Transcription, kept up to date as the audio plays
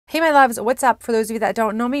Hey my loves, what's up? For those of you that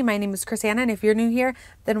don't know me, my name is Crissanna, and if you're new here,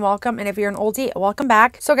 then welcome, and if you're an oldie, welcome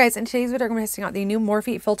back. So guys, in today's video, I'm going to be testing out the new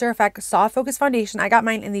Morphe Filter Effect Soft Focus Foundation. I got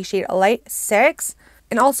mine in the shade Light 6.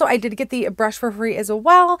 And also, I did get the brush for free as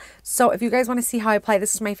well. So if you guys want to see how I apply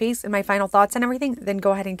this to my face and my final thoughts and everything, then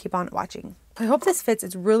go ahead and keep on watching. I hope this fits.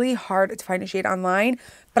 It's really hard to find a shade online,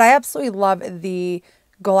 but I absolutely love the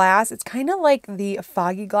glass. It's kind of like the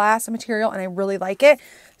foggy glass material, and I really like it.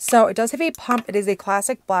 So it does have a pump. It is a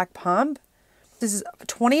classic black pump. This is a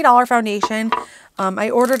 $20 foundation.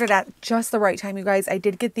 I ordered it at just the right time, you guys. I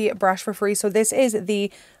did get the brush for free. So this is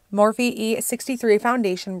the Morphe E63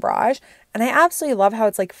 foundation brush, and I absolutely love how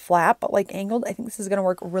it's like flat but like angled. I think this is going to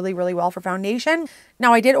work really, really well for foundation.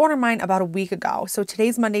 Now, I did order mine about a week ago. So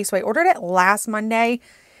today's Monday, so I ordered it last Monday,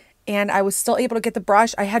 and I was still able to get the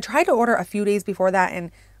brush. I had tried to order a few days before that,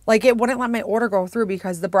 and like it wouldn't let my order go through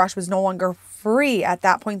because the brush was no longer free at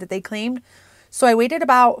that point that they claimed. So I waited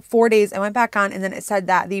about 4 days. I went back on, and then it said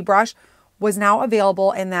that the brush was now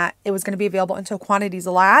available and that it was going to be available until quantities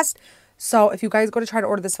last. So if you guys go to try to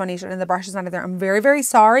order this foundation and the brush is not there, I'm very, very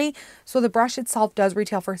sorry. So the brush itself does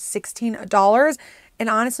retail for $16. And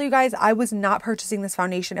honestly, you guys, I was not purchasing this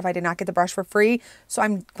foundation if I did not get the brush for free. So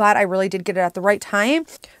I'm glad I really did get it at the right time.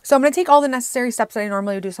 So I'm going to take all the necessary steps that I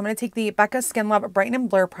normally do. So I'm going to take the Becca Skin Love Brighten and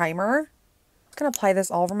Blur Primer. I'm going to apply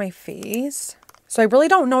this all over my face. So I really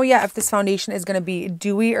don't know yet if this foundation is going to be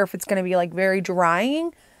dewy or if it's going to be like very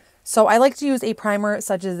drying. So I like to use a primer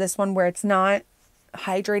such as this one where it's not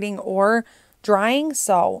hydrating or drying.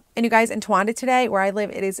 So, and you guys, in Towanda today where I live,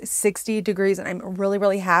 it is 60 degrees and I'm really,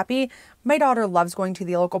 really happy. My daughter loves going to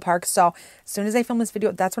the local park. So as soon as I film this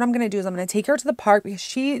video, that's what I'm going to do is I'm going to take her to the park because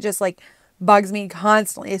she just like bugs me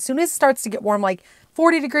constantly. As soon as it starts to get warm, like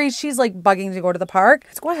 40 degrees, she's like bugging to go to the park.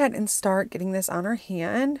 Let's go ahead and start getting this on her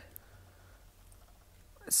hand.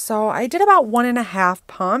 So I did about 1.5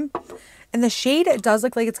 pump, and the shade, it does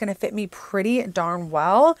look like it's going to fit me pretty darn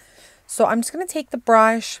well. So I'm just going to take the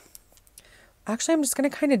brush. Actually, I'm just going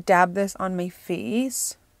to kind of dab this on my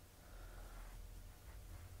face.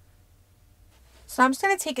 So I'm just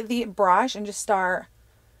going to take the brush and just start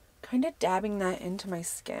kind of dabbing that into my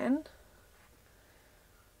skin.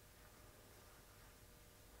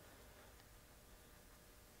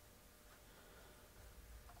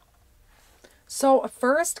 So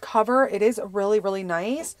first cover, it is really, really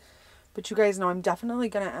nice. But you guys know I'm definitely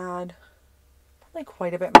going to add probably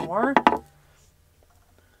quite a bit more.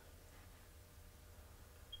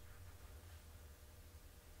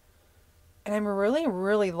 And I'm really,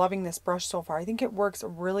 really loving this brush so far. I think it works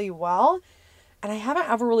really well. And I haven't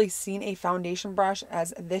ever really seen a foundation brush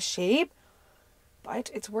as this shape, but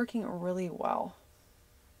it's working really well.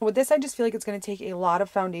 With this, I just feel like it's going to take a lot of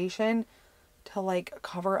foundation to like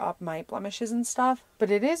cover up my blemishes and stuff.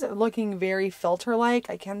 But it is looking very filter-like.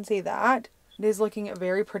 I can say that. It is looking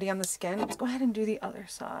very pretty on the skin. Let's go ahead and do the other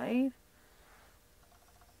side.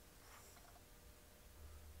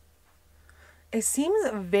 It seems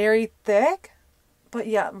very thick, but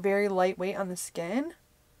yeah, very lightweight on the skin.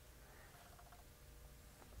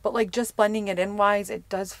 But like just blending it in wise, it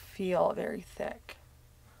does feel very thick.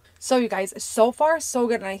 So you guys, so far so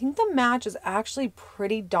good. And I think the match is actually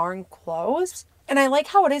pretty darn close. And I like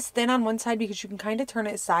how it is thin on one side because you can kind of turn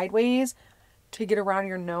it sideways to get around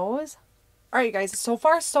your nose. All right, you guys, so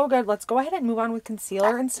far so good. Let's go ahead and move on with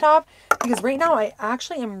concealer and stuff. Because right now I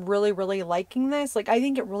actually am really, really liking this. Like, I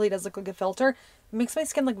think it really does look like a filter. It makes my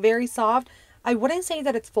skin look very soft. I wouldn't say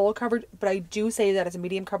that it's full coverage, but I do say that it's a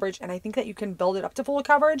medium coverage, and I think that you can build it up to full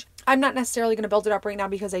coverage. I'm not necessarily going to build it up right now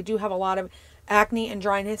because I do have a lot of acne and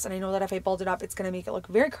dryness, and I know that if I build it up, it's going to make it look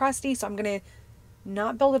very crusty, so I'm going to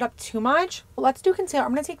not build it up too much. But let's do concealer.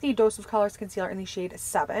 I'm going to take the Dose of Colors concealer in the shade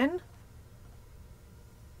 7.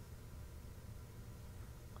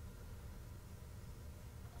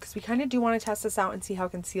 We kind of do want to test this out and see how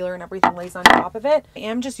concealer and everything lays on top of it. I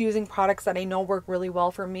am just using products that I know work really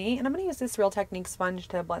well for me, and I'm going to use this Real Technique sponge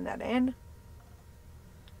to blend that in.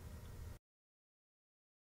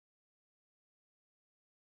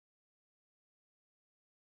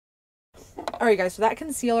 Alright guys, so that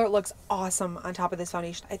concealer looks awesome on top of this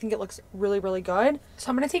foundation. I think it looks really, really good. So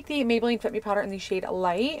I'm going to take the Maybelline Fit Me powder in the shade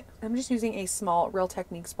Light. I'm just using a small Real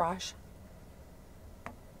Techniques brush.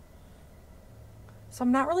 So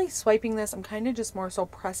I'm not really swiping this. I'm kind of just more so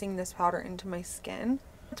pressing this powder into my skin.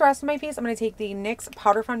 With the rest of my face, I'm going to take the NYX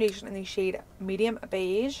Powder Foundation in the shade Medium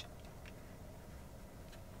Beige.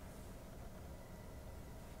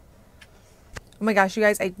 Oh my gosh, you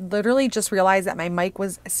guys, I literally just realized that my mic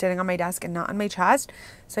was sitting on my desk and not on my chest.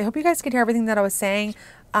 So I hope you guys could hear everything that I was saying.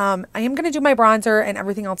 I am going to do my bronzer and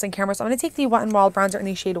everything else on camera. So I'm going to take the Wet n Wild bronzer in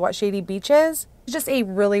the shade What Shady Beaches. It's just a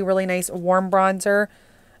really, really nice warm bronzer.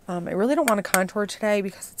 I really don't want to contour today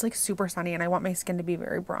because it's like super sunny and I want my skin to be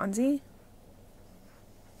very bronzy.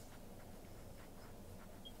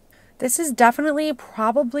 This is definitely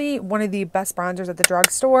probably one of the best bronzers at the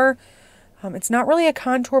drugstore. It's not really a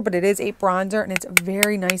contour, but it is a bronzer and it's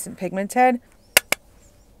very nice and pigmented.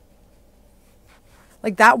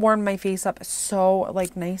 Like that warmed my face up so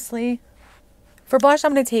like nicely. For blush,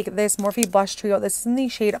 I'm going to take this Morphe Blush Trio. This is in the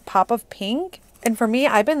shade Pop of Pink. And for me,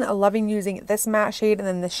 I've been loving using this matte shade and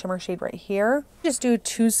then this shimmer shade right here. Just do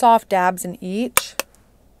 2 soft dabs in each.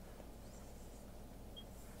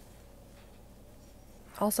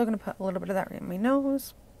 Also going to put a little bit of that right in my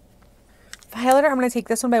nose. For highlighter, I'm going to take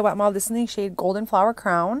this one by Wet n Wild. This is in the shade Golden Flower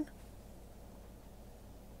Crown.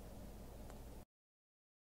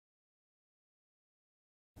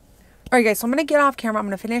 Alright guys, so I'm going to get off camera. I'm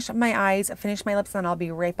going to finish my eyes, finish my lips, and then I'll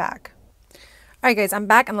be right back. Alright guys, I'm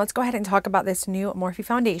back and let's go ahead and talk about this new Morphe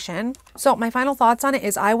foundation. So my final thoughts on it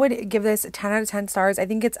is I would give this 10 out of 10 stars. I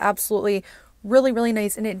think it's absolutely really, really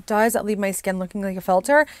nice, and it does leave my skin looking like a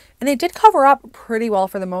filter, and it did cover up pretty well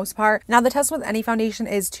for the most part. Now the test with any foundation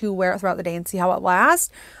is to wear it throughout the day and see how it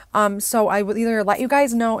lasts. So I will either let you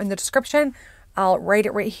guys know in the description, I'll write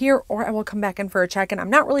it right here, or I will come back in for a check, and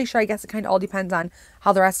I'm not really sure. I guess it kind of all depends on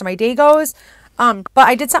how the rest of my day goes. But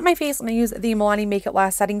I did set my face and I used the Milani Make It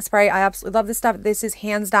Last setting spray. I absolutely love this stuff. This is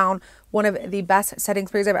hands down one of the best setting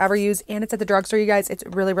sprays I've ever used, and it's at the drugstore, you guys. It's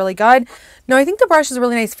really, really good. Now, I think the brush is a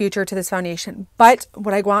really nice feature to this foundation, but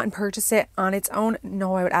would I go out and purchase it on its own?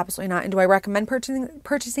 No, I would absolutely not. And do I recommend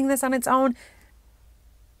purchasing this on its own?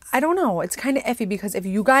 I don't know. It's kind of iffy because if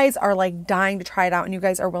you guys are like dying to try it out and you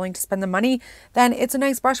guys are willing to spend the money, then it's a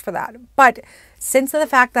nice brush for that. But since the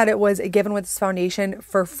fact that it was given with this foundation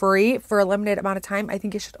for free for a limited amount of time, I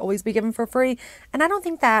think it should always be given for free. And I don't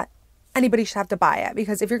think that anybody should have to buy it,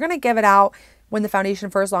 because if you're going to give it out when the foundation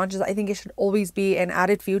first launches, I think it should always be an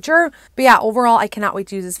added feature. But yeah, overall, I cannot wait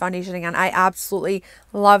to use this foundation again. I absolutely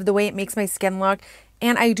love the way it makes my skin look.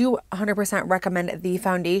 And I do 100% recommend the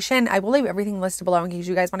foundation. I will leave everything listed below in case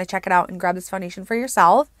you guys want to check it out and grab this foundation for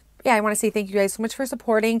yourself. Yeah, I want to say thank you guys so much for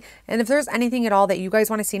supporting. And if there's anything at all that you guys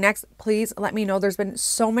want to see next, please let me know. There's been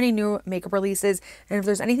so many new makeup releases. And if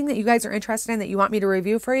there's anything that you guys are interested in that you want me to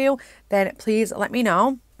review for you, then please let me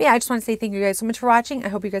know. But yeah, I just want to say thank you guys so much for watching. I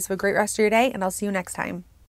hope you guys have a great rest of your day, and I'll see you next time.